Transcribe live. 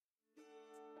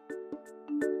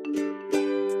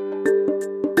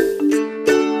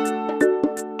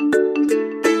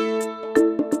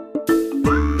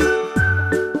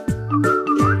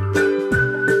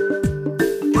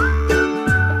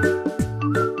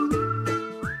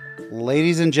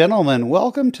Ladies and gentlemen,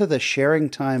 welcome to the Sharing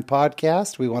Time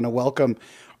podcast. We want to welcome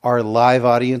our live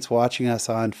audience watching us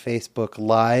on Facebook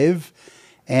Live.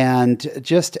 And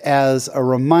just as a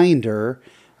reminder,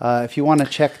 if you want to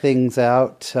check things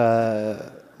out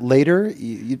later,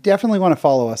 you definitely want to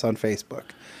follow us on Facebook.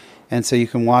 And so you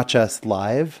can watch us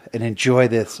live and enjoy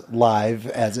this live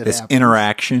as it happens.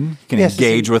 Interaction. You can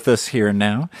engage with us here and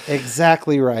now.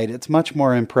 Exactly right. It's much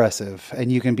more impressive,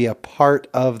 and you can be a part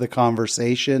of the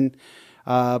conversation.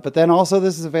 But then also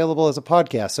this is available as a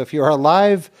podcast. So if you're a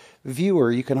live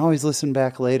viewer, you can always listen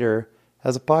back later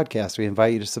as a podcast. We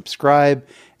invite you to subscribe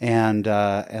and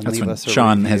leave us a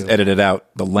Sean review. has edited out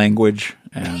the language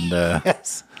and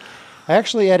Yes. I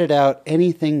actually edit out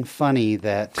anything funny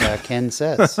that Ken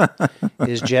says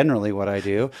is generally what I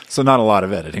do. so not a lot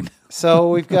of editing. So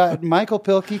we've got Michael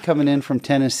Pilkey coming in from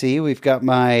Tennessee. We've got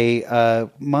my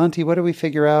Monty, what do we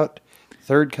figure out?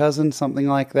 Third cousin, something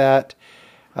like that.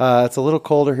 It's a little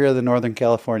colder here than Northern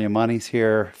California. Monty's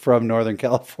here from Northern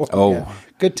California. Oh.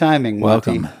 Good timing,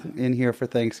 Monty, Welcome. in here for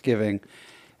Thanksgiving.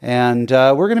 And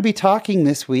we're going to be talking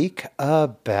this week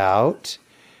about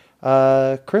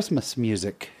Christmas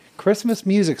music. Christmas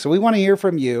music. So we want to hear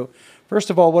from you. First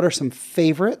of all, what are some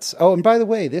favorites? Oh, and by the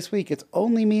way, this week it's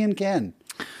only me and Ken.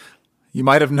 You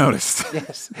might have noticed.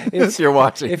 Yes. If you're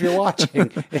watching. If you're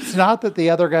watching. It's not that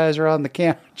the other guys are on the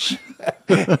couch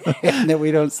and that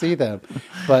we don't see them.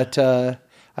 But I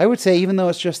would say even though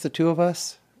it's just the two of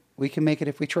us, we can make it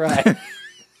if we try.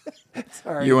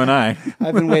 Sorry. You and I.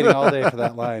 I've been waiting all day for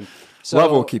that line. So,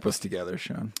 Love will keep us together,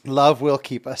 Sean. Love will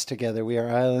keep us together. We are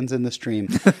islands in the stream.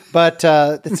 But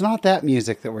it's not that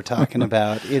music that we're talking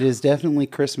about. It is definitely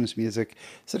Christmas music.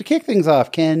 So to kick things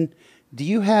off, Ken, do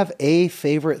you have a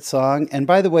favorite song? And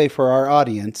by the way, for our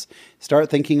audience, start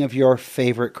thinking of your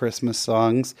favorite Christmas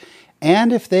songs.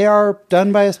 And if they are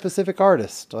done by a specific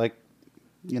artist, like,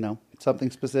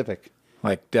 something specific.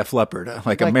 Like Def Leppard.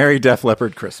 Like a Merry Def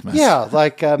Leppard Christmas. Yeah,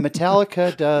 like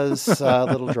Metallica does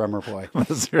Little Drummer Boy.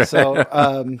 That's right.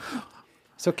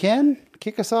 So Ken,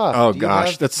 kick us off. Oh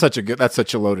gosh, that's such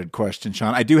a loaded question,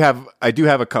 Sean. I do have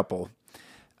a couple.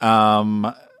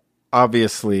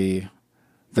 Obviously,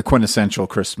 the quintessential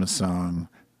Christmas song,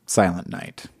 Silent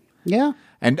Night. Yeah.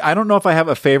 And I don't know if I have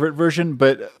a favorite version,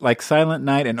 but like Silent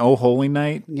Night and Oh Holy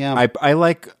Night, yeah. I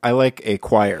like a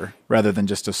choir rather than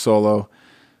just a solo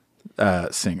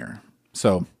singer.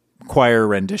 So choir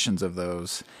renditions of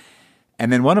those.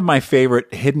 And then one of my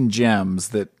favorite hidden gems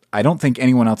that I don't think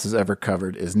anyone else has ever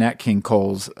covered is Nat King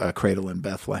Cole's Cradle in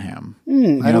Bethlehem. I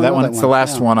don't know that one. It's the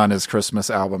last one on his Christmas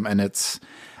album, and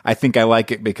I think I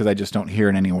like it because I just don't hear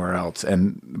it anywhere else.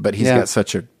 But he's got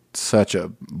such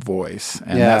a voice,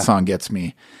 and that song gets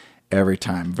me every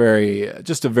time.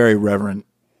 Just a very reverent,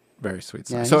 very sweet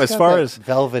song. Yeah, so as far as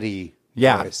velvety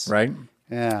voice. right?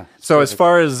 Yeah. So as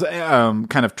far as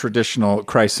kind of traditional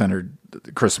Christ-centered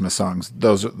Christmas songs,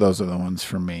 those are the ones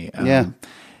for me.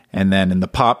 And then in the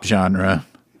pop genre,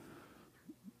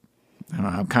 I don't know,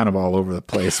 I'm kind of all over the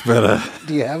place, but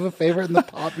do you have a favorite in the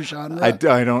pop genre? I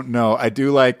don't know. I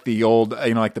do like the old,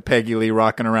 like the Peggy Lee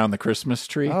rocking around the Christmas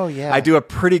tree. Oh yeah. I do a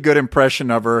pretty good impression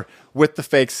of her with the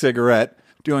fake cigarette,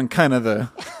 doing kind of the.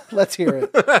 Let's hear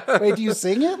it. Wait, do you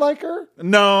sing it like her?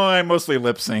 No, I mostly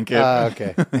lip sync it.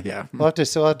 Okay. Yeah. We'll have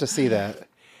to see that.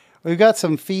 We've got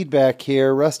some feedback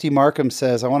here. Rusty Markham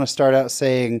says, I want to start out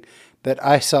saying that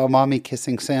I saw Mommy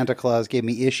Kissing Santa Claus gave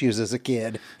me issues as a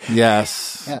kid.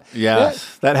 Yes. Yeah.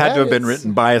 Yes. That had to have been is-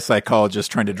 written by a psychologist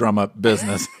trying to drum up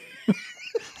business.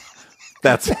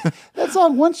 That's That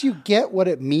song, once you get what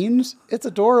it means, it's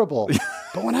adorable.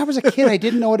 But when I was a kid, I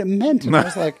didn't know what it meant. And I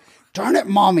was like, darn it,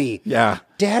 Mommy. yeah.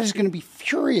 Dad is going to be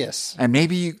furious. And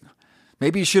maybe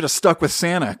you should have stuck with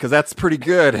Santa because that's pretty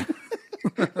good.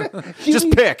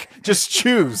 Just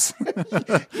choose.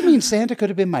 You mean Santa could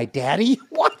have been my daddy?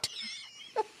 What?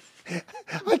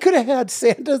 I could have had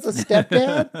Santa as a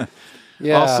stepdad?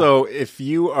 Yeah. Also, if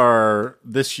you are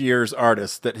this year's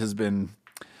artist that has been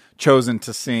chosen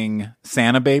to sing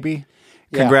Santa Baby,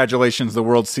 congratulations. The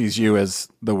world sees you as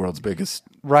the world's biggest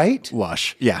right?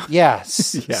 lush. Yeah.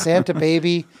 Yes. Yeah. Santa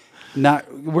Baby.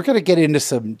 We're going to get into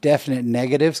some definite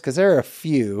negatives because there are a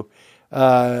few.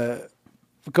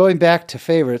 Going back to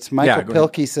favorites, Michael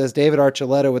Pilkey says David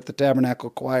Archuleta with the Tabernacle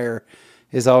Choir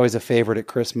is always a favorite at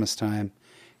Christmas time.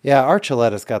 Yeah,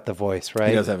 Archuleta's got the voice, right?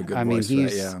 He does have a good voice for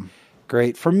that, yeah.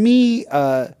 Great. For me,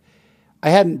 I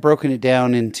hadn't broken it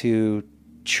down into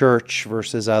church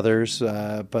versus others,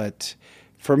 but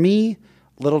for me,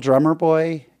 Little Drummer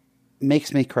Boy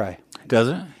makes me cry. Does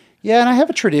it? Yeah, and I have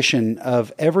a tradition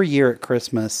of every year at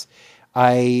Christmas,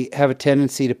 I have a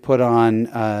tendency to put on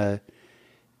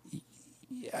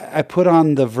I put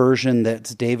on the version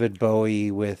that's David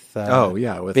Bowie with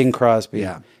with Bing Crosby.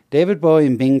 Yeah. David Bowie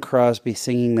and Bing Crosby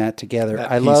singing that together. That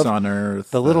I Peace love on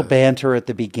Earth, the little banter at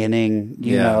the beginning,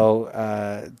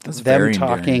 them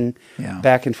talking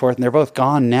back and forth. And they're both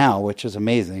gone now, which is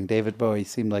amazing. David Bowie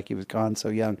seemed like he was gone so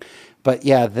young. But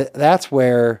yeah, that's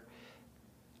where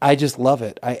I just love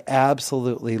it. I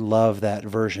absolutely love that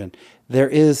version. There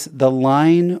is the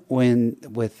line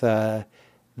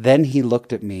then he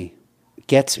looked at me,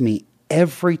 gets me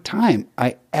every time.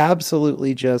 I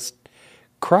absolutely just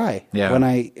cry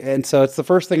and so it's the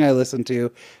first thing I listen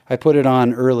to. I put it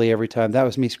on early every time. That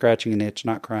was me scratching an itch,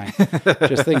 not crying,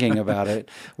 just thinking about it.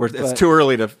 It's too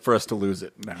early for us to lose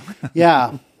it now.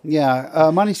 Yeah.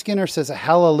 Monty Skinner says a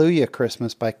Hallelujah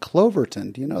Christmas by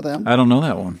Cloverton. Do you know them? I don't know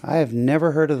that one. I have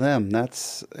never heard of them. That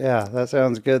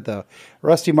sounds good though.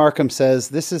 Rusty Markham says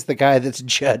this is the guy that's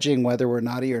judging whether we're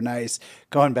naughty or nice.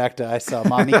 Going back to I saw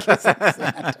Mommy kissing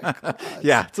Santa Claus.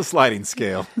 Yeah, it's a sliding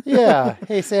scale. Yeah.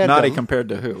 Hey, Santa. Naughty compared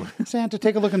to who? Santa,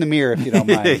 take a look in the mirror if you don't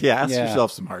mind. Ask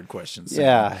yourself some hard questions.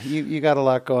 Santa. Yeah, you got a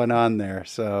lot going on there.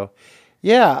 So,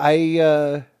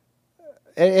 yeah,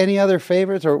 any other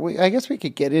favorites? I guess we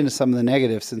could get into some of the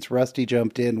negatives since Rusty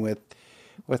jumped in with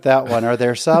that one. Are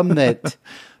there some that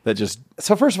just...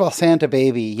 So first of all, Santa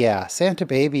Baby. Yeah, Santa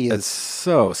Baby is... It's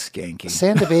so skanky.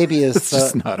 Santa Baby is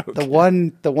just not okay.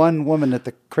 the one woman at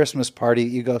the Christmas party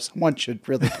you go, someone should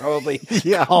really probably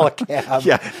call a cab.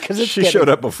 Yeah, because she showed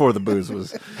up before the booze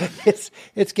was...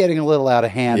 it's getting a little out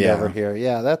of hand over here.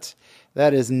 Yeah,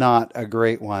 that is not a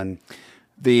great one.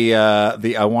 The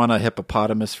I Want a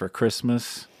Hippopotamus for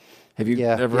Christmas. Have you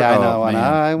ever? Yeah, I know.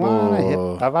 I want a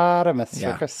hippopotamus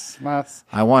for Christmas.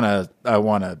 I want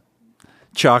a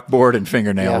chalkboard and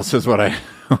fingernails is what I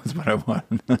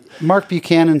want. Mark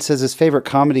Buchanan says his favorite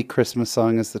comedy Christmas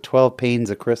song is the 12 Pains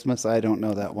of Christmas. I don't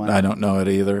know that one. I don't know it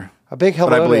either. A big hello.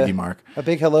 But I believe you, Mark. A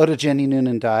big hello to Jenny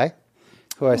Noonan Dye,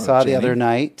 who I saw the other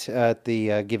night at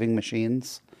the Giving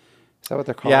Machines. Is that what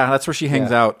they're called? Yeah, that's where she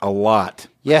hangs out a lot.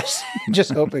 Yes,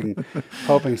 just hoping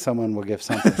someone will give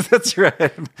something. That's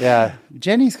right. Yeah,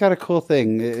 Jenny's got a cool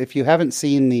thing. If you haven't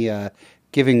seen the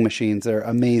Giving Machines, they're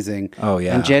amazing. Oh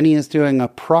yeah, and Jenny is doing a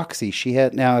proxy.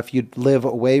 Now, if you live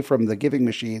away from the Giving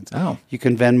Machines, you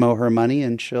can Venmo her money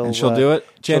and she'll do it.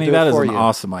 Jenny, that is an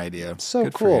awesome idea. So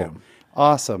good cool, for you.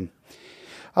 Awesome.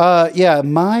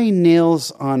 My nails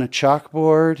on a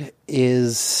chalkboard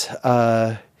is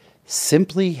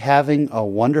Simply Having a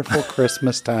Wonderful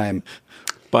Christmas Time.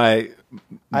 By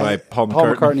Paul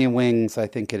McCartney and Wings, I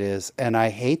think it is. And I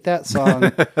hate that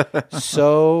song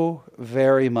so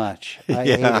very much. I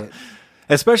hate it.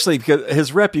 Especially because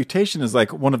his reputation is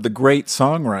like one of the great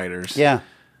songwriters. Yeah.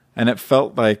 And it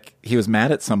felt like he was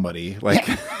mad at somebody. Like,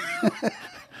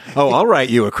 I'll write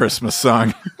you a Christmas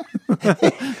song.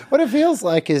 What it feels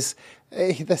like is...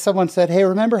 someone said, "Hey,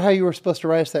 remember how you were supposed to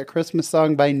write us that Christmas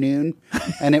song by noon?"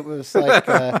 And it was like,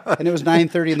 and it was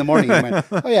 9:30 in the morning. You went,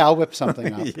 "Oh yeah, I'll whip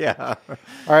something up." Yeah.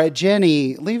 All right,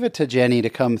 Jenny, leave it to Jenny to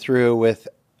come through with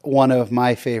one of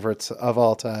my favorites of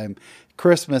all time,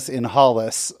 "Christmas in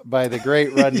Hollis" by the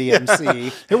great Run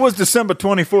DMC. It was December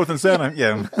 24th in Santa.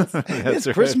 Yeah, it's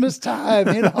right. Christmas time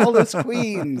in Hollis,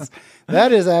 Queens.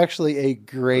 That is actually a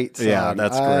great song. Yeah,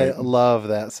 that's great. I love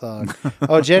that song.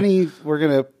 Oh, Jenny, we're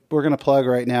gonna plug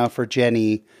right now for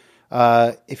Jenny.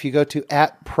 If you go to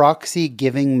 @Proxy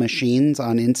Giving Machines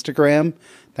on Instagram,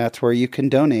 that's where you can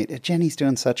donate. Jenny's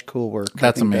doing such cool work.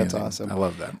 That's amazing. That's awesome. I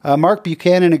love that. Mark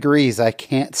Buchanan agrees. I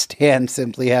can't stand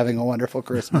Simply Having a Wonderful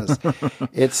Christmas.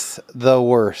 It's the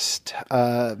worst.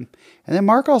 And then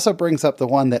Mark also brings up the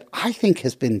one that I think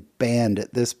has been banned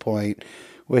at this point,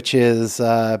 which is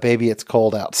Baby It's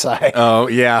Cold Outside. Oh,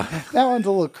 yeah. That one's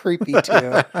a little creepy,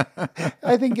 too.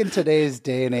 I think in today's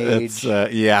day and age.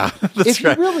 If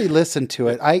you really listen to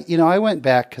it, I went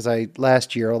back because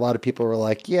last year, a lot of people were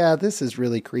like, yeah, this is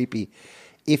really creepy.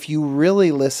 If you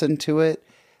really listen to it,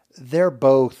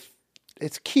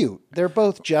 it's cute. They're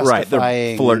both justifying. Right,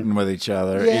 they're flirting with each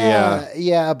other.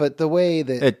 Yeah, but the way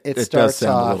that it starts does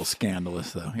sound off. a little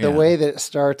scandalous, though. Yeah. The way that it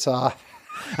starts off.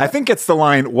 I think it's the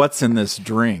line, "What's in this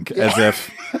drink?" As if...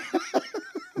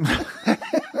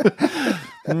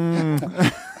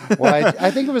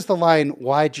 I think it was the line,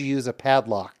 "Why'd you use a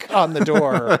padlock on the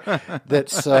door?"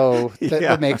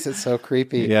 that makes it so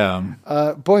creepy.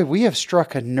 Yeah. Boy, we have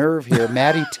struck a nerve here.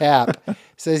 Maddie Tapp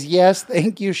says, "Yes,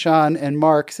 thank you, Sean and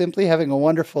Mark. Simply Having a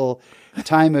Wonderful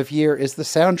Time of Year is the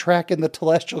soundtrack in the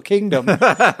Celestial Kingdom."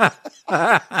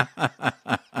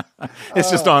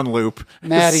 It's just on loop.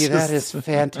 Maddie, that is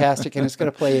fantastic, and it's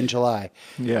going to play in July.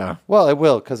 Yeah. Well, it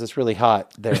will because it's really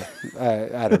hot there.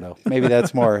 I don't know. Maybe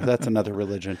that's another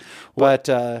religion. But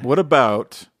What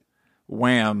about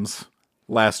Wham's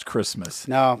Last Christmas?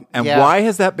 No, And yeah. why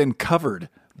has that been covered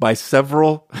by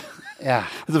several? yeah,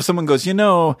 As if someone goes,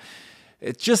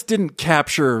 it just didn't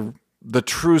capture the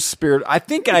true spirit. I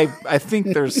think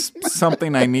there's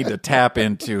something I need to tap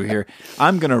into here.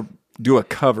 I'm gonna do a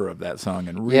cover of that song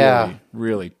and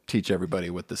really teach everybody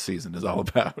what the season is all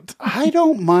about. I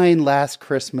don't mind Last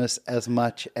Christmas as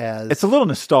much as It's a little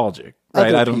nostalgic,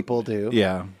 right? other people do.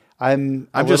 Yeah. I'm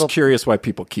just curious why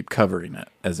people keep covering it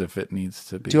as if it needs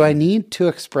to be. Do I need to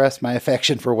express my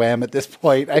affection for Wham at this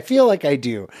point? I feel like I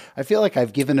do. I feel like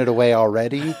I've given it away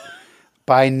already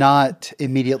by not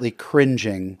immediately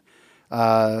cringing.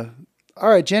 All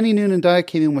right, Jenny Noonan Dye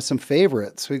came in with some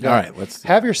favorites. We got All right, let's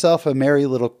Have Yourself a Merry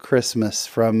Little Christmas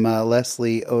from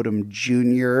Leslie Odom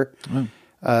Jr.,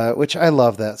 which I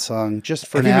love that song. Just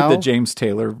for Have now. you heard the James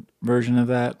Taylor version of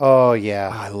that? Oh, yeah.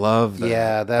 I love that.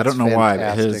 Yeah, that's I don't know why,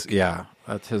 but fantastic.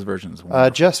 that's his version is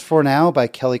wonderful. Just for Now by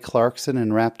Kelly Clarkson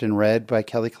and Wrapped in Red by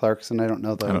Kelly Clarkson. I don't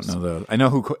know those. I don't know those.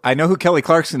 I know who Kelly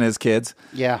Clarkson is, kids.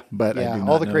 Yeah, But I do not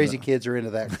all the know crazy that. kids are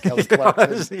into that. Kelly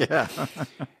Clarkson. Yeah.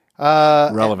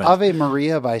 Relevant. Ave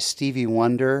Maria by Stevie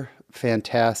Wonder.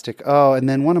 Fantastic. Oh, and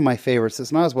then one of my favorites,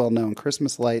 it's not as well known,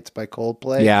 Christmas Lights by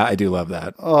Coldplay. Yeah, I do love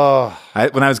that. Oh.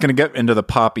 When I was going to get into the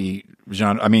poppy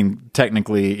genre, I mean,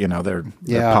 technically, they're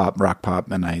pop, rock pop,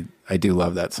 and I do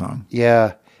love that song.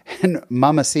 Yeah. And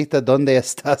Mamacita, Donde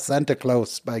Está Santa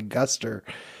Claus by Guster.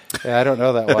 Yeah, I don't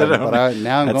know that one, but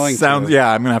now I'm going to.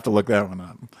 Yeah, I'm going to have to look that one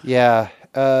up. Yeah.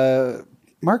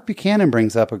 Mark Buchanan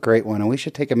brings up a great one, and we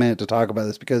should take a minute to talk about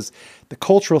this because the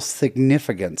cultural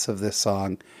significance of this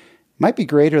song might be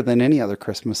greater than any other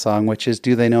Christmas song, which is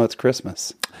Do They Know It's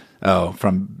Christmas? Oh,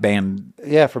 from Band...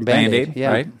 Yeah, from Band-Aid.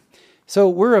 Yeah. Right? So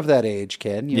we're of that age,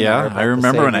 Ken. You and I are about I the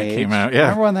remember same when that age. came out. Yeah.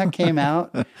 Remember when that came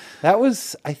out? That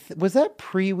was, was that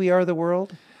pre We Are the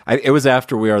World? It was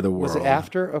after We Are the World. Was it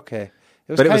after? Okay.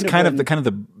 It was kind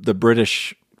of the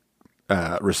British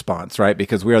response, right?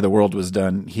 Because We Are the World was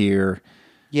done here.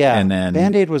 Yeah, and then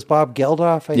Band-Aid was Bob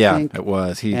Geldof, I think. Yeah, it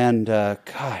was. And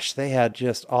gosh, they had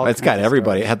just all. It's got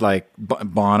everybody. It had like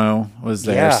Bono was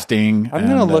there, Sting. I'm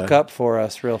going to look up for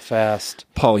us real fast.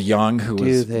 Paul Young, who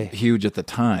was huge at the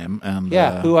time, and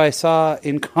who I saw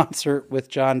in concert with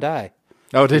John Dye.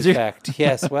 Oh, did you? In fact,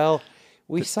 yes. Well,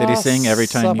 we saw. Did he sing Every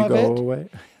Time You Go Away?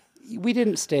 We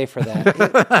didn't stay for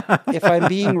that. If I'm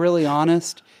being really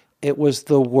honest, it was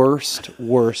the worst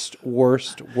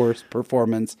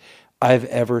performance I've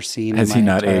ever seen. Has he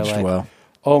not aged life. well?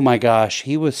 Oh my gosh,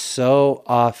 he was so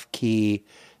off key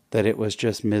that it was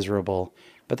just miserable.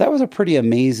 But that was a pretty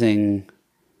amazing.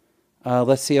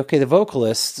 Let's see. Okay, the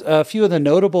vocalists. A few of the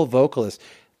notable vocalists.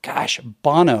 Gosh,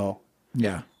 Bono.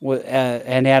 Yeah.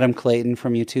 And Adam Clayton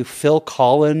from U2. Phil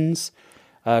Collins,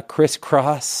 Chris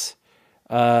Cross.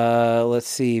 Let's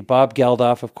see. Bob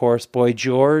Geldof, of course. Boy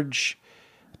George.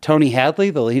 Tony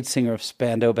Hadley, the lead singer of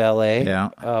Spandau Ballet.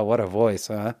 Yeah. What a voice,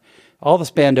 huh? All the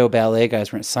Spandau Ballet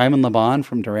guys were in. Simon Le Bon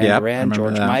from Duran Duran.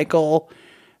 George Michael.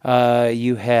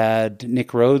 You had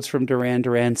Nick Rhodes from Duran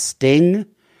Duran. Sting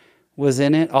was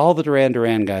in it. All the Duran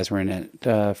Duran guys were in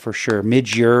it, for sure.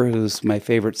 Midge Ure, who's my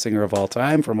favorite singer of all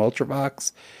time from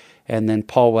Ultravox. And then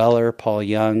Paul Weller, Paul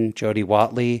Young, Jody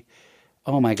Watley.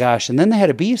 Oh my gosh. And then they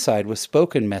had a B-side with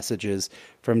spoken messages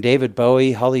from David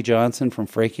Bowie, Holly Johnson from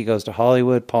Frankie Goes to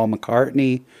Hollywood, Paul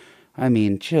McCartney. I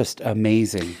mean, just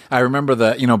amazing. I remember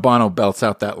Bono belts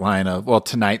out that line of, well,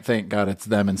 tonight, thank God it's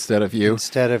them instead of you.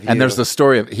 Instead of you. And there's the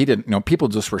story of, he didn't, people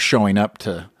just were showing up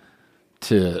to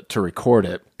record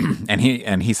it. and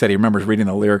he said he remembers reading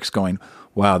the lyrics going,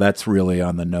 wow, that's really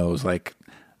on the nose. Like,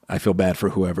 I feel bad for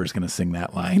whoever's going to sing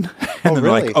that line. And then really?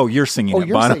 they're like, oh, you're singing it,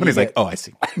 Bono. And he's like, oh, I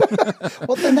see.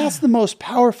 Well, then that's the most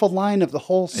powerful line of the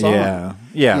whole song. Yeah.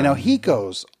 Yeah. He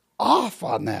goes off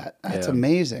on that. That's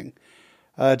amazing.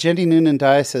 Jenny Noonan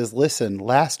Dye says, listen,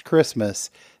 last Christmas,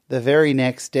 the very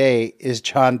next day is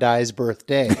John Dye's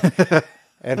birthday.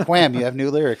 And wham, you have new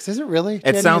lyrics. Is it really? It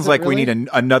Jenny, sounds like really? we need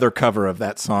another cover of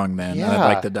that song then. Yeah. I'd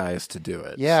like the Dyes to do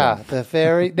it. Yeah,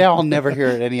 So. now I'll never hear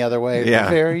it any other way. Yeah. The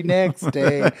very next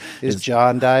day is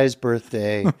John Dye's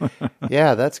birthday.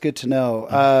 Yeah, that's good to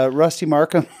know. Rusty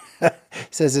Markham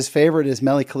says his favorite is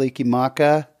Mele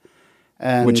Kalikimaka.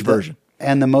 And Which version?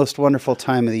 And The Most Wonderful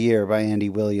Time of the Year by Andy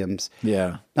Williams.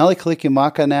 Yeah. Mele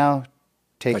Kalikimaka now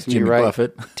takes Like Jimmy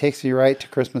Buffett. Takes me right to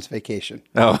Christmas Vacation.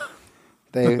 Oh.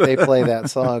 They play that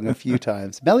song a few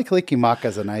times. Mele Kalikimaka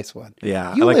is a nice one.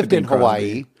 Yeah. You I like lived the in Bing Crosby.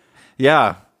 Hawaii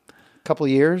Yeah. a couple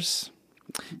years.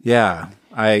 Yeah.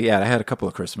 I had a couple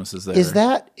of Christmases there. Is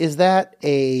that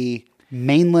a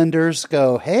mainlanders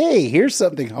go, hey, here's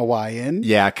something Hawaiian?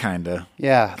 Yeah, kind of.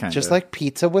 Yeah, Kinda. just like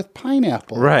pizza with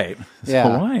pineapple. Right. It's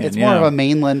Yeah, Hawaiian. it's more of a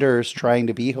mainlanders trying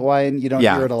to be Hawaiian. You don't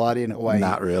Yeah. hear it a lot in Hawaii.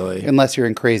 Not really. Unless you're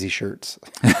in crazy shirts.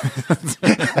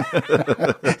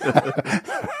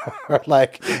 Or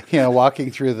like,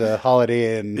 walking through the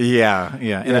Holiday Inn. Yeah.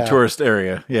 In a tourist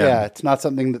area. Yeah, it's not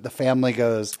something that the family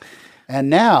goes, and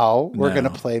now we're No. going to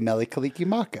play Mele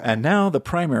Kalikimaka. And now the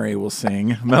primary will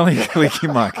sing Mele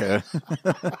Kalikimaka.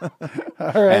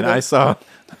 All right. And I saw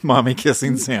Mommy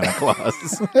kissing Santa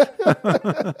Claus.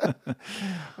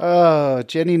 Oh,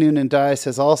 Jenny Noonan Dye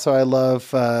says, also I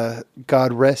love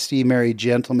God Rest Ye Merry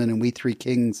Gentlemen and We Three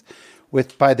Kings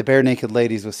by the Bare Naked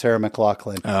Ladies with Sarah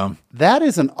McLachlan. That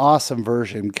is an awesome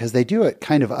version because they do it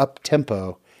kind of up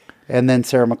tempo, and then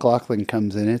Sarah McLachlan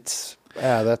comes in.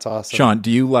 That's awesome. Sean,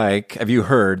 have you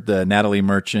heard the Natalie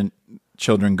Merchant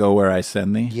Children Go Where I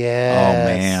Send Thee? Yes. Oh,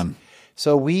 man.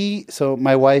 So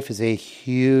my wife is a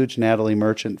huge Natalie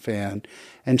Merchant fan,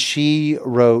 and she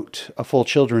wrote a full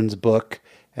children's book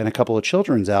and a couple of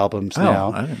children's albums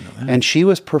now. I didn't know that. And she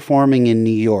was performing in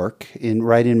New York,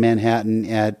 right in Manhattan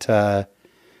at, I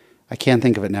can't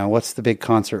think of it now. What's the big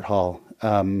concert hall?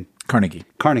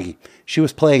 Carnegie. She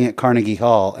was playing at Carnegie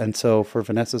Hall. And so for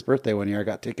Vanessa's birthday one year, I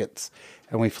got tickets.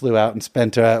 And we flew out and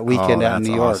spent a weekend out in that's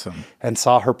New York awesome. and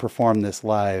saw her perform this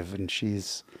live. And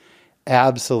she's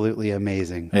absolutely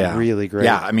amazing. Yeah. Really great.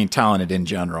 Yeah, I mean, talented in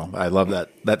general. I love that.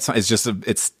 It's just,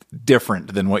 it's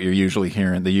different than what you're usually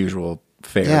hearing, the usual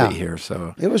fare that you hear.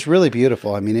 So it was really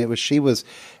beautiful. I mean, it was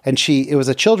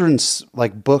a children's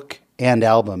like book and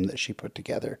album that she put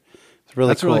together. It's really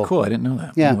that's cool. really cool. I didn't know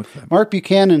that. Yeah. I'll look for that. Mark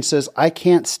Buchanan says, I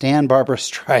can't stand Barbara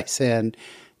Streisand.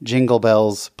 Jingle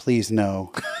Bells, please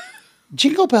no.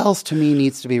 Jingle Bells to me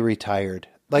needs to be retired.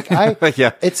 Like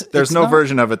there's no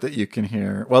version of it that you can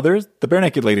hear. Well, there's the Bare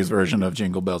Naked Ladies version of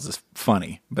Jingle Bells is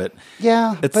funny, but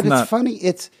it's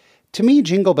funny. To me,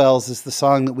 Jingle Bells is the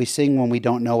song that we sing when we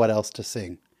don't know what else to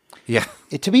sing. yeah,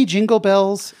 To me, Jingle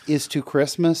Bells is to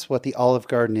Christmas what the Olive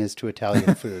Garden is to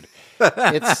Italian food.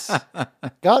 It's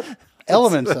got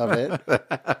elements of it,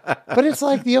 but it's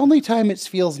like the only time it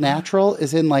feels natural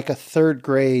is in like a third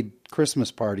grade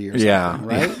Christmas party or something,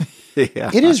 right?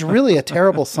 yeah. It is really a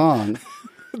terrible song.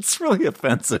 It's really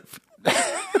offensive.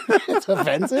 It's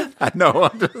offensive. I know.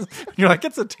 You're like,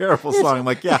 it's a terrible song. I'm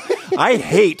like, yeah, I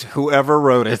hate whoever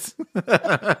wrote it.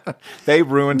 They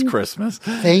ruined Christmas.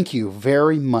 Thank you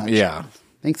very much. Yeah.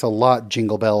 Thanks a lot,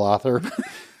 Jingle Bell author.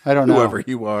 I don't know. Whoever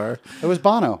you are. It was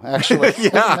Bono, actually. As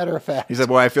a matter of fact. He said,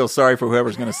 well, I feel sorry for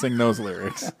whoever's going to sing those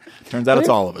lyrics. Turns out it's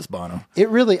all of us, Bono. It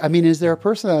really, I mean, is there a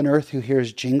person on earth who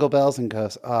hears Jingle Bells and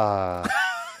goes,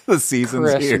 The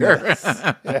season's Christmas.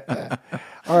 here. Yeah.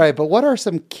 All right, but what are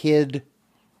some kid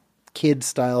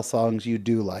style songs you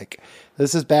do like?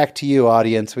 This is back to you,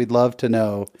 audience. We'd love to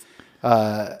know.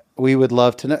 We would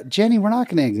love to know. Jenny, we're not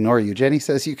going to ignore you. Jenny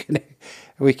says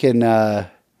we can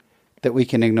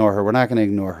ignore her. We're not going to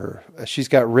ignore her. She's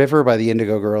got River by the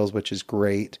Indigo Girls, which is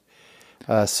great.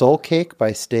 Soul Cake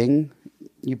by Sting.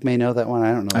 You may know that one.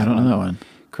 I don't know. I don't know that one.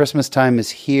 Christmas Time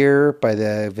is Here by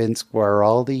the Vince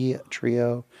Guaraldi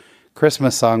Trio.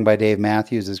 Christmas Song by Dave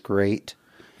Matthews is great.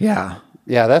 Yeah.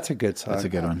 Yeah, that's a good song. That's a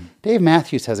good one. Dave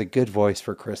Matthews has a good voice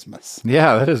for Christmas.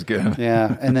 Yeah, that is good.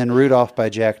 Yeah, and then Rudolph by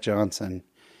Jack Johnson.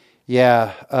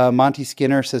 Yeah, Monty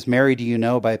Skinner says Mary Do You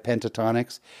Know by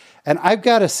Pentatonics. And I've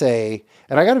got to say,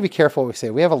 and I got to be careful what we say,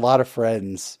 we have a lot of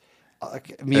friends,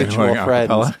 mutual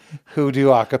friends, who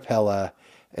do a cappella.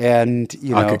 And,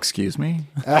 you know. Excuse me?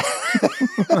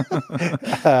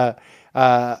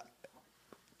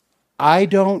 I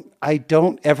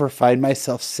don't ever find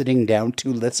myself sitting down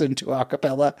to listen to a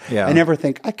cappella. Yeah. I never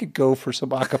think I could go for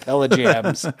some a cappella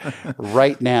jams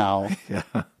right now. Yeah.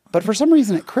 But for some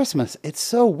reason at Christmas, it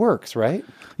so works, right?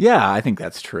 Yeah, I think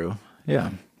that's true.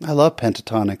 Yeah. I love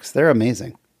Pentatonics. They're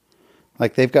amazing.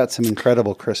 Like, they've got some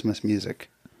incredible Christmas music.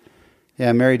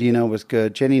 Yeah, Mary Dino was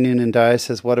good. Jenny Noonan Dye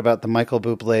says, what about the Michael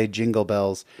Bublé Jingle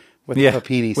Bells with the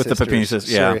Papini sisters? With the Papini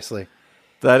sisters, yeah. Seriously.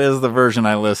 That is the version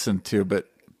I listened to, but...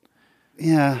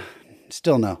 Yeah,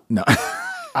 still no. No.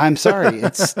 I'm sorry.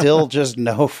 It's still just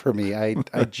no for me. I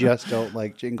just don't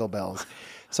like Jingle Bells.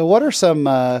 So what are some,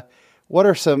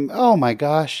 oh my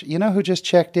gosh, you know who just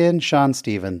checked in? Sean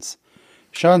Stevens.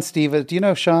 Sean Stevens, do you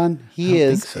know Sean? He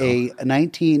is in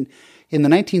the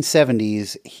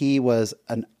 1970s, he was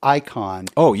an icon.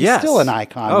 Oh, yes. He's still an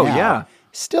icon Oh, now. yeah.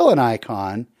 Still an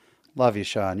icon. Love you,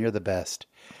 Sean. You're the best.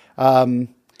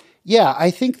 Yeah,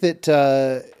 I think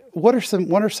that, what are some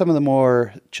of the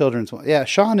more children's ones? Yeah,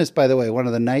 Sean is, by the way, one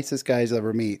of the nicest guys I'll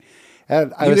ever meet.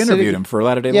 And I You was interviewed sitting- him for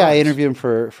Latter Day Lives. Yeah, I interviewed him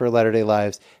for Latter Day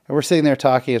Lives, and we're sitting there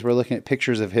talking as we're looking at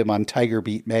pictures of him on Tiger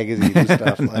Beat magazine and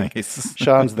stuff. Like, Nice.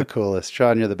 Sean's the coolest.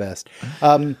 Sean, you're the best.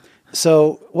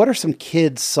 So, what are some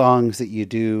kids' songs that you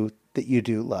do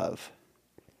love?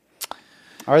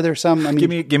 Are there some? I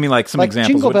mean, Give me like some like examples.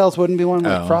 Jingle What- Bells wouldn't be one.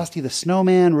 Like Oh. Frosty the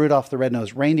Snowman, Rudolph the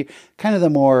Red-Nosed Reindeer, kind of the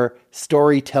more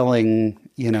storytelling.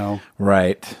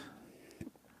 Right.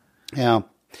 Yeah.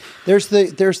 There's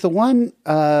the one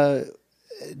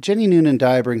Jenny Noonan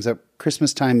Dye brings up.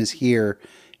 Christmas Time Is Here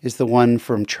is the one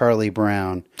from Charlie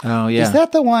Brown. Oh, yeah. Is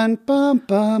that the one? Bum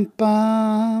bum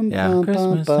bum. Yeah. Bum,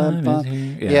 Christmas bum, time bum.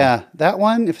 is here. Yeah, that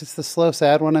one. If it's the slow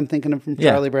sad one, I'm thinking of from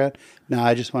Yeah. Charlie Brown. No,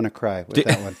 I just want to cry with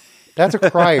that one. That's a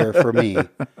crier for me.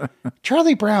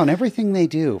 Charlie Brown. Everything they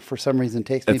do for some reason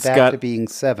takes me It's back got- to being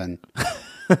 7.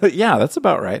 Yeah, that's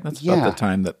about right. That's Yeah. about the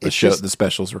time that It's just- the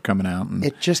specials were coming out. And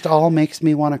It just all makes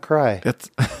me want to cry. it's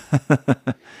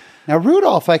Now,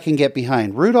 Rudolph, I can get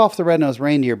behind. Rudolph the Red-Nosed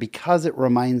Reindeer, because it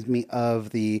reminds me of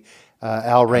the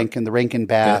Al Rankin, the Rankin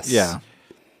Bass. yeah.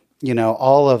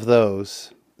 All of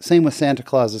those. Same with Santa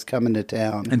Claus is Coming to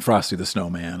Town. And Frosty the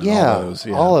Snowman. And Yeah, all those.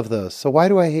 Yeah. all of those. So why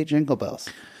do I hate Jingle Bells?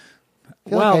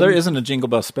 feel Well, like there I- isn't a Jingle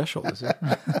Bell special, is there?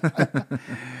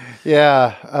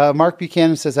 Yeah. Mark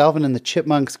Buchanan says, Alvin and the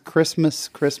Chipmunks,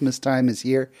 Christmas Time Is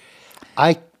Here.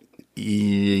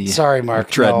 Yeah. Sorry, Mark.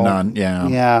 Treading no. on, yeah.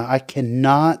 Yeah, I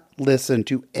cannot listen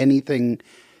to anything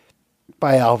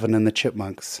by Alvin and the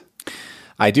Chipmunks.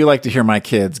 I do like to hear my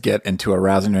kids get into a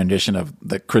rousing rendition of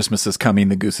the Christmas is coming,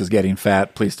 the goose is getting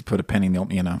fat. Please to put a penny in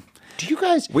the, Do you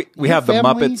guys... We your have the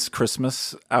family- Muppets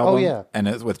Christmas album. Oh, yeah. And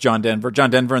it's with John Denver. John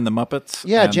Denver and the Muppets.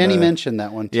 Yeah, And, Jenny mentioned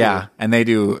that one, too. Yeah, and they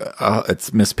do,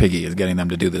 it's Miss Piggy is getting them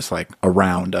to do this, like, a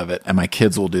round of it. And my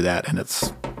kids will do that, and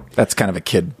that's kind of a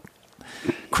kid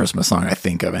Christmas song I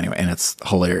think of anyway, and it's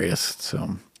hilarious.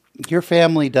 So Your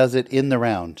family does it in the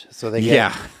round. So they get,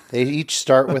 Yeah. they each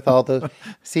start with all the...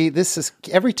 See, this is...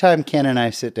 Every time Ken and I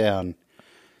sit down,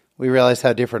 we realize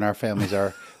how different our families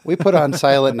are. We put on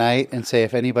Silent Night and say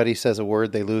if anybody says a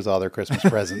word, they lose all their Christmas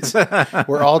presents.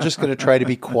 We're all just going to try to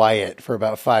be quiet for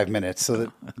about 5 minutes so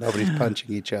that nobody's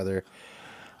punching each other.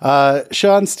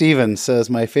 Sean Stevens says,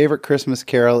 my favorite Christmas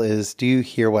carol is Do You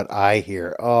Hear What I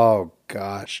Hear? Oh,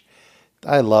 gosh.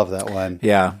 I love that one.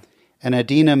 yeah. And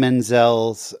Adina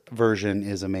Menzel's version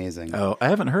is amazing. Oh, I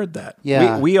haven't heard that.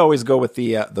 Yeah. we always go with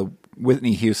the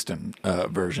Whitney Houston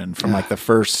version from like the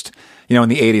first. In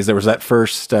the 80s there was that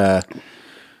first.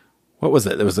 What was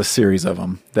it? There was a series of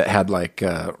them that had like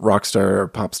rock star or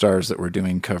pop stars that were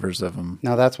doing covers of them.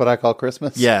 Now that's what I call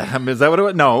Christmas? Yeah, is that what it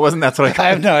was? No, it wasn't. That's what I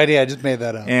have no idea. I just made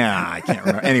that up. Yeah, I can't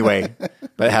remember. Anyway,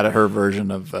 but it had her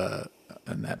version of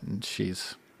and that, and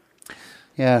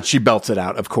Yeah. she belts it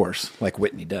out, of course, like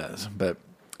Whitney does. But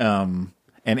and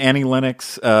Annie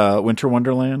Lennox, Winter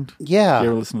Wonderland. Yeah. You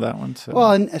ever listen to that one? So.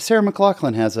 Well, and Sarah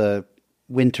McLachlan has a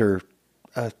winter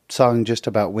song just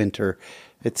about winter.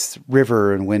 It's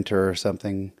River and Winter or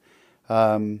something.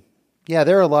 Yeah,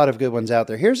 there are a lot of good ones out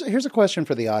there. Here's a question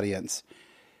for the audience.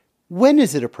 When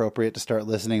is it appropriate to start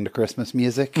listening to Christmas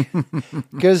music?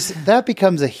 Because that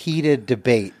becomes a heated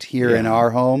debate here in our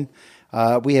home.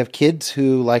 We have kids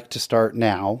who like to start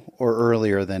now or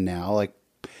earlier than now. Like,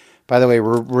 by the way,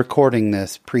 we're recording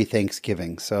this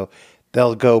pre-Thanksgiving, so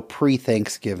they'll go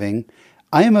pre-Thanksgiving.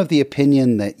 I am of the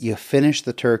opinion that you finish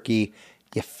the turkey,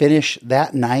 you finish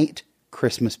that night,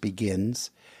 Christmas begins.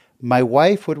 My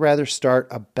wife would rather start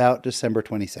about December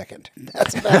 22nd.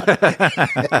 That's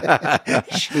about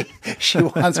she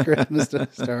wants Christmas to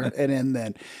start and end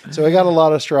then. So I got a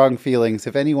lot of strong feelings.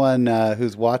 If anyone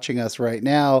who's watching us right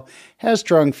now has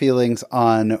strong feelings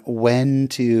on when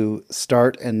to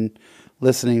start and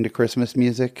listening to Christmas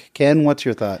music, Ken, what's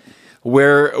your thought?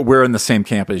 We're in the same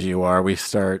camp as you are. We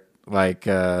start like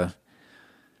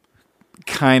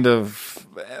kind of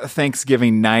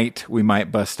Thanksgiving night. We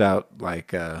might bust out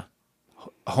like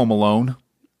Home Alone.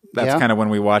 That's Yeah. kind of when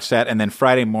we watch that, and then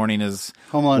Friday morning is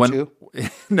Home Alone 2?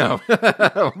 No,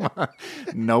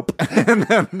 nope.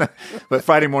 But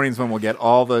Friday morning's when we'll get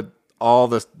all the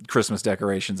Christmas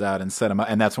decorations out and set them up,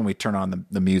 and that's when we turn on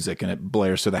the music and it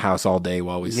blares through the house all day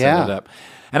while we set it up.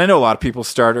 And I know a lot of people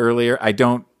start earlier.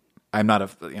 I'm not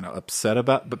upset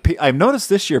about, but I've noticed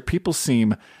this year people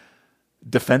seem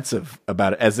defensive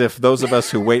about it, as if those of us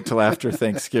who wait till after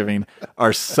Thanksgiving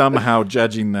are somehow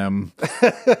judging them.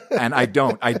 And I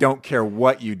don't care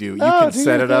what you do. You can do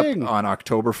set your it up thing. on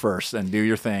October 1st and do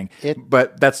your thing. It-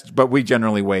 But we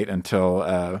generally wait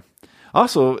until,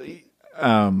 also,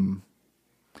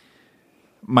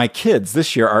 my kids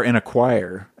this year are in a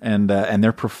choir, and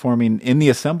they're performing in the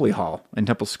assembly hall in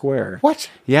Temple Square. What?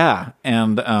 Yeah,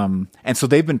 and so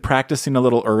they've been practicing a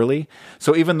little early.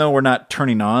 So even though we're not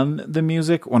turning on the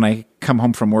music, when I come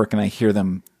home from work and I hear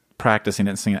them practicing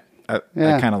it and singing, I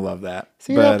kind of love that.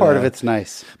 See, that part of it's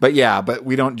nice. But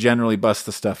we don't generally bust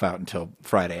the stuff out until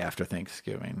Friday after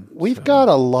Thanksgiving. We've got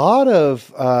a lot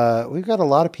of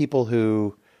people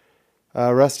who.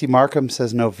 Rusty Markham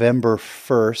says November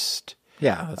 1st.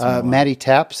 Yeah. That's Maddie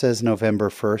Tapp says November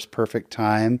 1st, perfect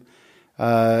time.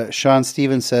 Sean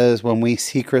Stevens says, when we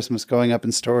see Christmas going up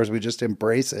in stores, we just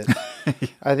embrace it.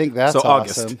 I think that's so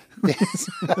awesome.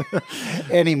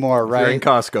 Anymore, right? If you're in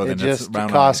Costco, then just it's around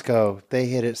Costco. They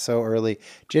hit it so early.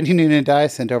 Jenny Noonan Dye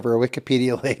sent over a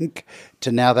Wikipedia link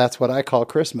to now that's what I call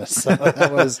Christmas. So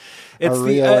that was a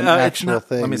real and actual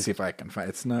thing. Let me see if I can find it.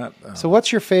 It's not. So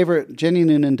what's your favorite? Jenny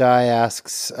Noonan Dye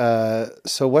asks,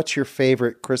 so what's your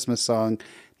favorite Christmas song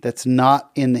that's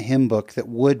not in the hymn book that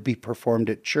would be performed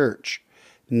at church?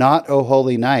 Not "O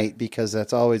Holy Night," because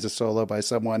that's always a solo by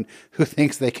someone who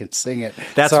thinks they can sing it.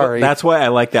 That's why I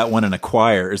like that one in a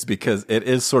choir, is because it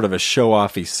is sort of a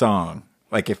show-offy song.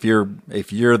 Like if you're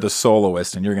the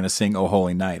soloist and you're going to sing "O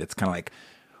Holy Night," it's kind of like,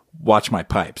 watch my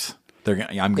pipes.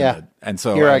 And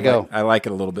so here I go. I like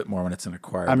it a little bit more when it's in a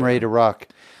choir. I'm ready to rock.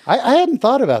 I hadn't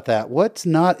thought about that. What's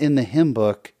not in the hymn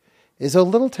book? Is "O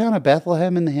Little Town of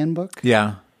Bethlehem" in the hymn book?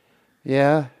 Yeah.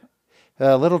 Yeah.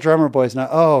 Little Drummer Boy's not.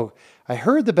 Oh, I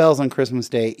Heard the Bells on Christmas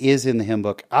Day is in the hymn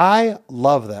book. I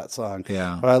love that song.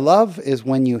 Yeah. What I love is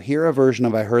when you hear a version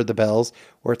of I Heard the Bells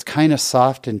where it's kind of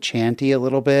soft and chanty a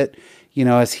little bit,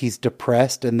 as he's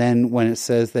depressed. And then when it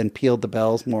says, then pealed the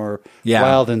bells more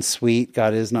wild and sweet,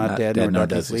 God is not dead, nor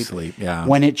does he sleep. Yeah.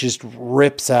 When it just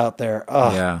rips out there.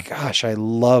 Oh, gosh, I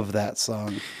love that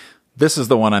song. This is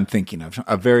the one I'm thinking of.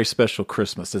 A Very Special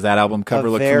Christmas. Does that album cover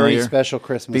look familiar? Very Special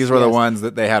Christmas. These were the ones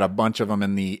that they had a bunch of them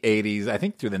in the 80s, I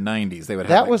think through the 90s. They would have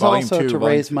that like was volume also 2, to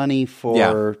raise money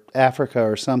for Africa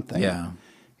or something. Yeah.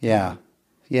 Yeah.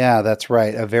 Yeah, that's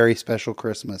right. A Very Special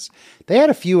Christmas. They had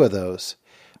a few of those.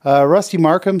 Rusty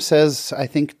Markham says, I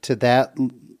think to that,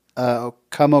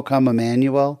 Come, O Come,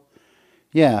 Emmanuel.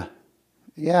 Yeah.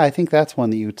 Yeah, I think that's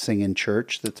one that you would sing in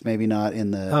church that's maybe not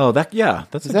in the... Oh, that's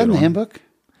Is that in the hymn book?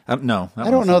 No. I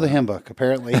don't know the hymn book,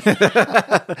 apparently.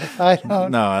 I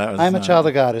don't. No, I'm a child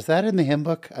of God. Is that in the hymn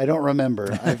book? I don't remember.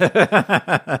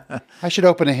 I should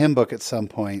open a hymn book at some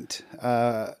point.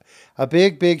 A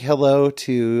big, big hello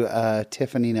to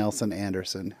Tiffany Nelson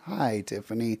Anderson. Hi,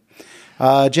 Tiffany.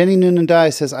 Jenny Noonan Dye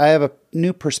says, I have a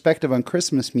new perspective on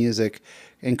Christmas music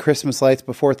and Christmas lights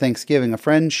before Thanksgiving. A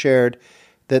friend shared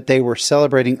that they were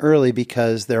celebrating early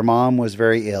because their mom was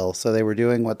very ill, so they were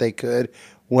doing what they could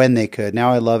when they could.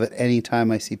 Now I love it anytime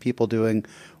I see people doing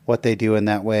what they do in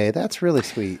that way. That's really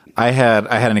sweet. I had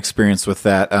an experience with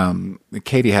that.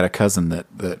 Katie had a cousin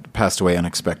that passed away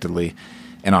unexpectedly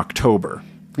in October,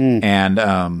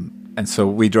 and so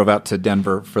we drove out to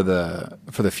Denver for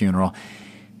the funeral.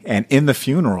 And in the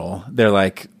funeral, they're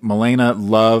like, Milena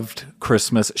loved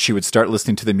Christmas. She would start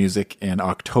listening to the music in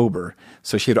October.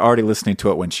 So she had already listening to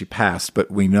it when she passed,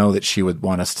 but we know that she would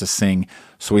want us to sing.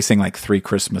 So we sang like 3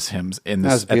 Christmas hymns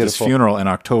at this funeral in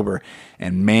October.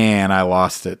 And man, I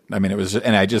lost it. I mean, it was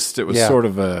sort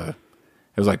of it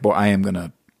was like, boy,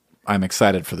 I'm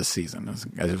excited for the season.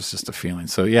 It was just a feeling.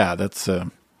 So yeah, that's,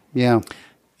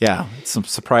 yeah, it's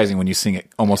surprising when you sing it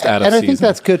almost out of season. And I think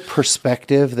that's good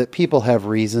perspective, that people have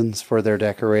reasons for their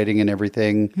decorating and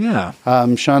everything. Yeah.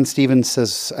 Sean Stevens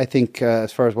says, I think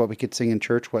as far as what we could sing in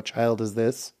church, What Child Is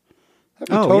This?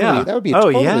 That would be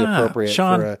totally appropriate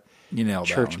Sean, for a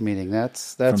church meeting.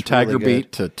 That's from Tiger really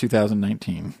Beat to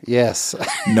 2019. Yes.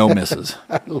 No misses.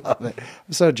 I love it.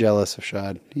 I'm so jealous of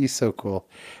Sean. He's so cool.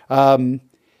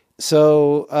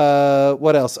 So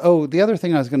what else? Oh, the other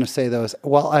thing I was going to say, though, is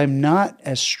while I'm not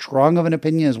as strong of an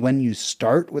opinion as when you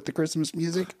start with the Christmas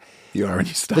music, you already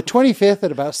start. The 25th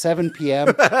at about 7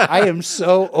 p.m., I am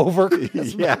so over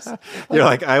Christmas. Yes. You're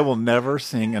like, I will never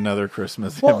sing another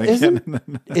Christmas hymn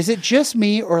again. Is it just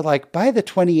me, or like by the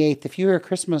 28th, if you hear a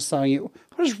Christmas song,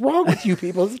 what is wrong with you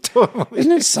people?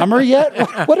 Isn't it summer yet?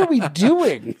 What are we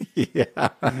doing? Yeah.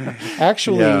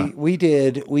 Actually, we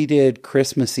did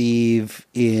Christmas Eve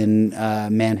in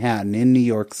Manhattan, in New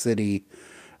York City.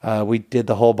 We did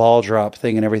the whole ball drop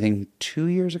thing and everything 2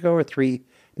 years ago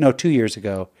 2 years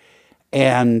ago.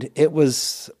 And it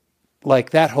was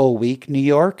like that whole week, New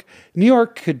York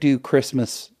could do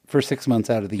Christmas for 6 months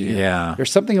out of the year. Yeah.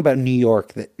 There's something about New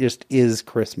York that just is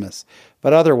Christmas.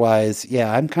 But otherwise,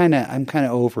 yeah, I'm kind of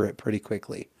over it pretty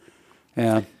quickly.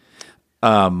 Yeah.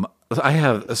 I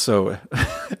have, so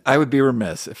I would be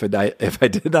remiss if I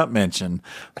did not mention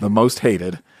the most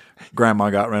hated Grandma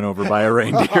Got Run Over by a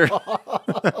Reindeer.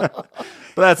 But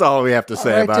that's all we have to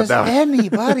say about that. Does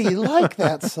anybody like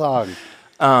that song?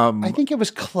 I think it was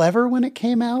clever when it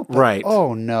came out. But, right.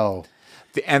 Oh, no.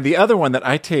 And the other one that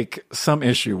I take some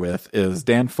issue with is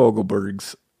Dan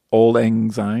Fogelberg's Old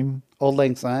Lang Syne. Old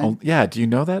Lang Syne? Yeah, do you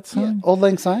know that song? Yeah. Old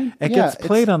Lang Syne? It gets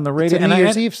played on the radio. It's a New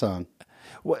Year's Eve song.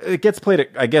 Well, it gets played,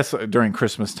 I guess, during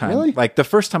Christmas time. Really? Like the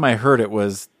first time I heard it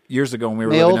was years ago when we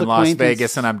were living in Las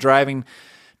Vegas, and I'm driving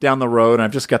down the road and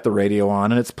I've just got the radio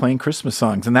on and it's playing Christmas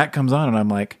songs, and that comes on and I'm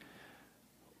like,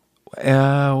 when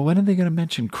are they going to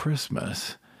mention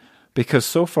Christmas? Because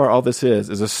so far all this is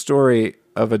a story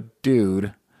of a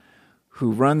dude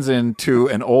who runs into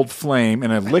an old flame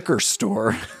in a liquor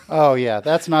store. Oh, yeah.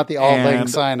 That's not the Auld Lang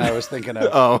Syne I was thinking of.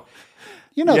 Oh.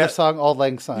 You know the song Auld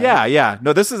Lang Syne. Yeah.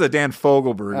 No, this is a Dan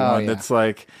Fogelberg one that's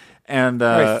like... and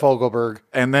right, Fogelberg.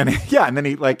 And then,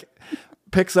 he like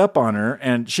picks up on her,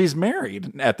 and she's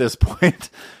married at this point.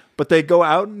 But they go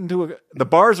out into the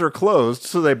bars are closed,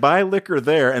 so they buy liquor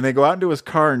there, and they go out into his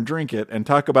car and drink it and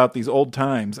talk about these old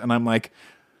times. And I'm like,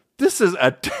 this is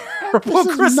a terrible This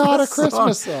is Christmas not a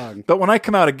Christmas song. But when I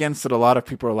come out against it, a lot of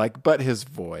people are like, but his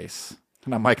voice.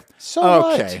 And I'm like,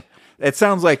 so okay. What? It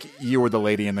sounds like you were the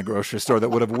lady in the grocery store that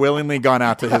would have willingly gone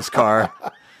out to his car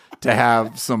to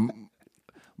have some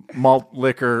malt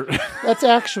liquor. That's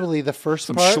actually the first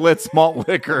some part. Schlitz malt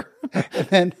liquor.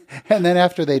 And then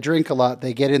after they drink a lot,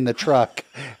 they get in the truck.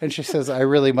 And she says, I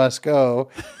really must go.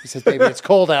 He says, baby, it's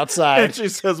cold outside. And she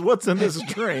says, what's in this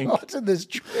drink? What's in this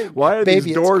drink? Why are baby,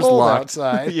 these doors it's cold locked?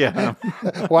 Outside. Yeah.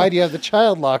 Why do you have the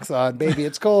child locks on? Baby,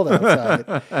 it's cold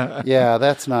outside. Yeah,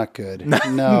 that's not good.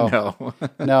 No.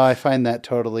 No, I find that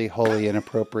totally wholly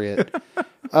inappropriate.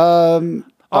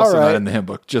 Also all right. not in the hymn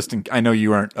book. I know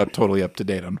you aren't totally up to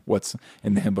date on what's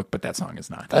in the hymn book, but that song is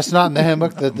not. That's not in the hymn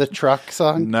book, the truck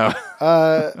song? No.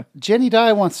 Jenny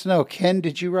Dye wants to know, Ken,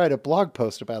 did you write a blog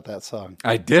post about that song?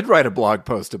 I did write a blog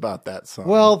post about that song.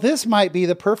 Well, this might be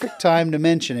the perfect time to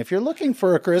mention, if you're looking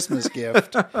for a Christmas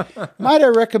gift, might I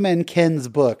recommend Ken's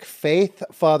book, Faith,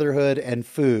 Fatherhood, and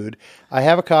Food. I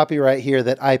have a copy right here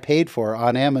that I paid for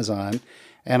on Amazon.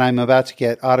 And I'm about to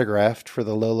get autographed for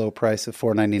the low price of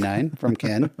 $4.99 from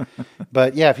Ken.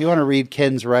 But yeah, if you want to read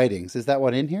Ken's writings, is that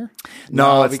one in here?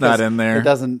 No, it's not in there. It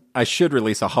doesn't. I should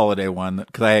release a holiday one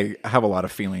because I have a lot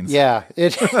of feelings. Yeah,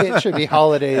 it should be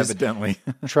holidays, evidently,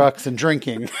 trucks, and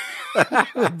drinking.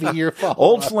 Would be your fault.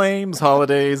 Old flames,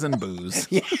 holidays, and booze.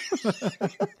 Yeah.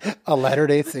 A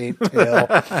Latter-day Saint tale.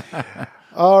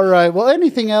 All right. Well,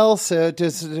 anything else?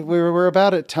 We're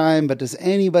about at time, but does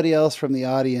anybody else from the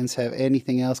audience have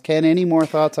anything else? Ken, any more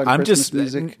thoughts on Christmas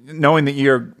music? Knowing that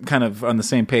you're kind of on the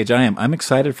same page I am, I'm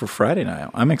excited for Friday night.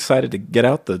 I'm excited to get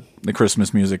out the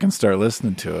Christmas music and start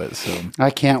listening to it. So I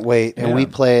can't wait, and we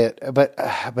play it. But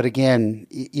again,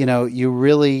 you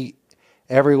really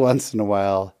every once in a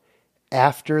while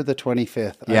after the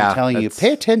 25th, I'm telling you,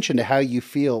 pay attention to how you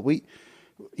feel.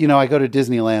 I go to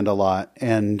Disneyland a lot,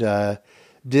 and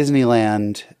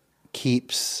Disneyland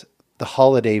keeps the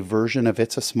holiday version of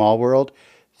It's a Small World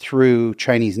through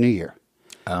Chinese New Year.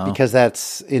 Because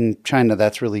that's in China,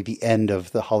 that's really the end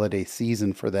of the holiday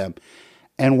season for them.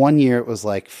 And one year it was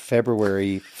like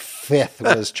February 5th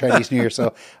was Chinese New Year.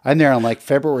 So I'm there on like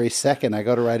February 2nd. I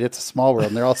go to ride It's a Small World,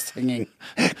 and they're all singing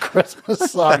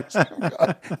Christmas songs.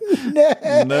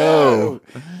 No,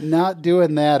 not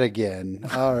doing that again.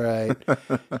 All right.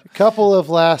 A couple of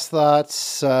last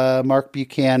thoughts. Mark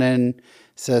Buchanan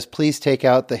says, please take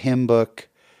out the hymn book,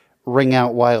 Ring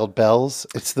Out Wild Bells.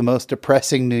 It's the most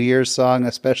depressing New Year's song,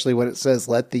 especially when it says,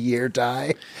 let the year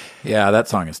die. Yeah, that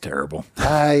song is terrible.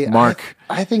 Mark.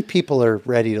 I think people are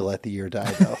ready to let the year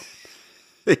die, though.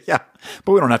 Yeah,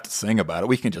 but we don't have to sing about it.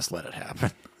 We can just let it happen.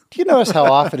 Do you notice how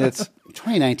often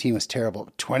 2019 was terrible.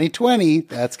 2020,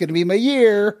 that's going to be my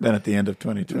year. Then at the end of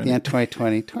 2020. Yeah,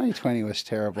 2020 was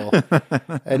terrible.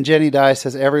 And Jenny Dye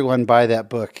says, everyone buy that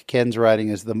book. Ken's writing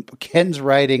is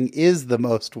the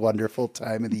most wonderful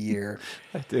time of the year.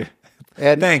 I do.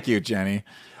 And thank you, Jenny.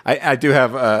 I do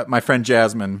have my friend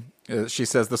Jasmine. She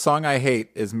says, the song I hate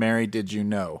is Mary Did You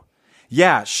Know?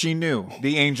 Yeah, she knew.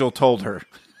 The angel told her.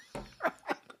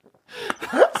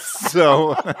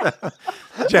 So,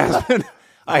 Jasmine,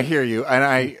 I hear you, and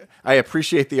I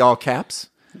appreciate the all caps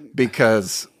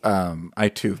because I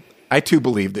too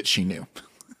believe that she knew.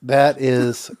 That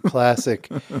is classic.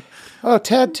 Oh,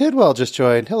 Tad Tidwell just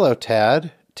joined. Hello,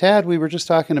 Tad. Tad, we were just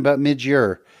talking about Midge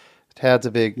Ure. Tad's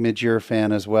a big Midge Ure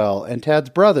fan as well, and Tad's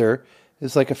brother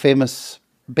is like a famous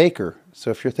baker. So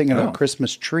if you're thinking Oh. about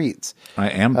Christmas treats, I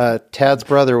am. Tad's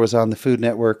brother was on the Food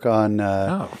Network on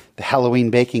Oh. the Halloween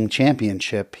Baking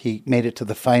Championship. He made it to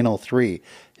the final 3.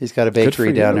 He's got a bakery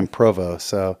for down you. in Provo.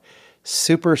 So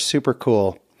super, super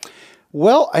cool.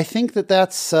 Well, I think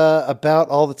that's about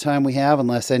all the time we have,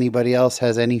 unless anybody else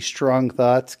has any strong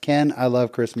thoughts. Ken, I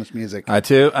love Christmas music. I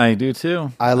do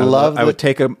too. I love I the- would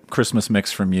take a Christmas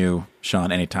mix from you,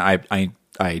 Sean, anytime.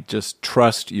 I just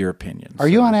trust your opinion. Are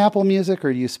you on Apple Music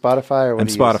or do you use Spotify or what I'm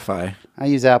do you use? Spotify. I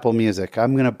use Apple Music.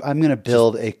 I'm gonna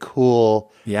build a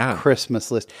cool Yeah. Christmas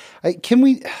list. I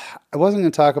wasn't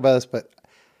gonna talk about this, but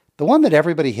the one that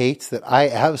everybody hates that I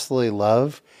absolutely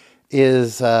love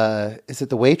is it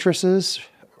the waitresses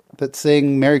that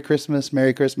sing Merry Christmas,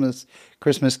 Merry Christmas,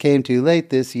 Christmas came too late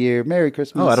this year, Merry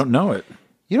Christmas. Oh, I don't know it.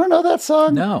 You don't know that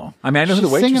song? No. I mean, I know who She's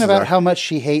the waitresses singing about are. how much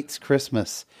she hates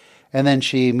Christmas. And then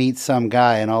she meets some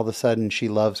guy, and all of a sudden she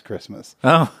loves Christmas.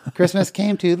 Oh, Christmas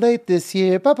came too late this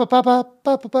year. Ba, ba, ba, ba,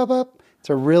 ba, ba, ba, ba. It's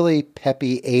a really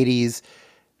peppy 80s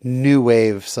new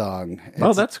wave song. oh,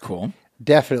 It's that's cool.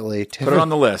 definitely. Put it on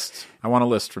the list. I want a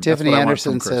list from Tiffany that's what I want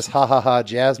from Anderson says, Christmas. ha ha ha,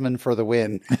 Jasmine for the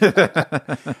win.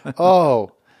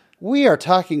 Oh, we are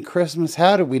talking Christmas.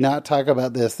 How did we not talk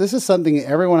about this? This is something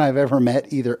everyone I've ever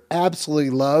met either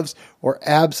absolutely loves or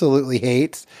absolutely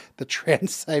hates. The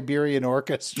Trans-Siberian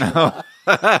Orchestra.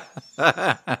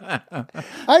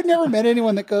 I've never met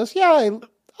anyone that goes, yeah,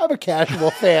 I'm a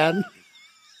casual fan.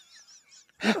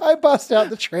 I bust out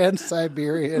the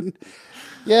Trans-Siberian.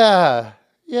 Yeah,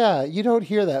 you don't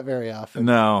hear that very often.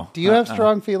 No. Do you have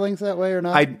strong feelings that way or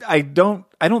not? I don't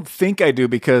think I do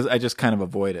because I just kind of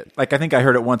avoid it. Like I think I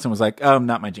heard it once and was like, oh,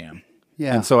 not my jam.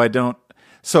 Yeah. And so I don't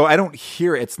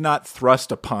hear it. It's not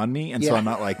thrust upon me. And so Yeah. I'm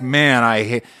not like, man, I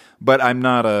hate, but I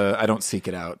don't seek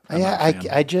it out. I'm not a fan.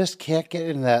 I just can't get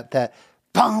into that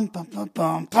bum, bum, bum,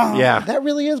 bum, bum. Yeah. That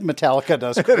really is Metallica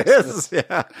does It Christmas. is,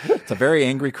 yeah. It's a very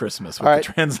angry Christmas with All the right.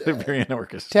 Trans-Siberian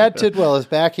Orchestra. Tad Tidwell is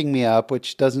backing me up,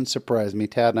 which doesn't surprise me.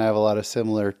 Tad and I have a lot of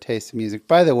similar tastes in music.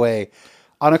 By the way,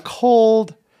 on a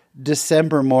cold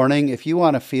December morning, if you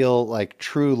want to feel like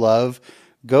true love,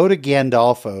 go to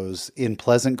Gandolfo's in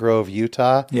Pleasant Grove,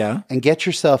 Utah, Yeah. and get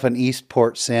yourself an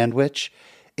Eastport sandwich.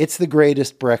 It's the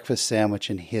greatest breakfast sandwich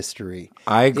in history.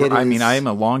 I agree. It I mean, is- I am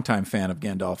a longtime fan of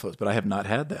Gandolfo's, but I have not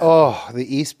had that. Oh,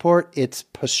 the Eastport, it's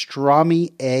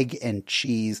pastrami, egg, and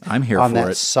cheese I'm here on for that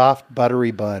it. soft,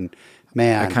 buttery bun.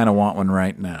 Man. I kind of want one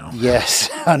right now. Yes,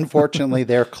 unfortunately,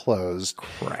 they're closed.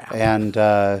 Crap. And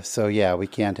so, yeah, we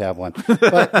can't have one.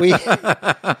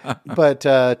 But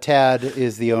Tad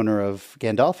is the owner of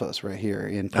Gandolfo's right here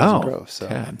in Pleasant Oh, Grove. So,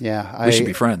 Tad. yeah, We should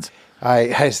be friends.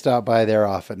 I stop by there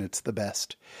often. It's the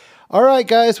best. All right,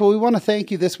 guys. Well, we want to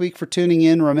thank you this week for tuning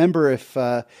in. Remember, if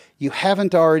you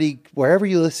haven't already, wherever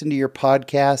you listen to your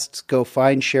podcasts, go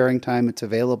find Sharing Time. It's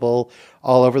available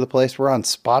all over the place. We're on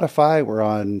Spotify. We're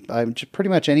on pretty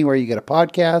much anywhere you get a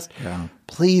podcast. Yeah.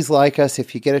 Please like us.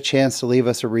 If you get a chance to leave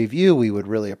us a review, we would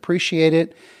really appreciate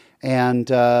it. And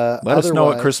Let us know what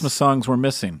otherwise- Christmas songs we're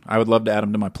missing. I would love to add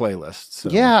them to my playlist. So.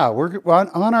 Yeah, we're on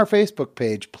our Facebook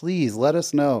page. Please let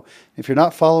us know. If you're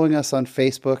not following us on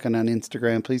Facebook and on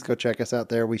Instagram, please go check us out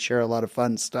there. We share a lot of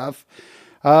fun stuff.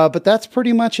 But that's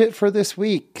pretty much it for this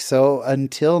week. So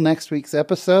until next week's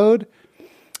episode,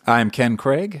 I'm Ken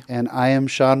Craig. and I am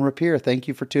Sean Rapier. Thank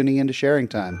you for tuning in to Sharing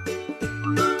Time.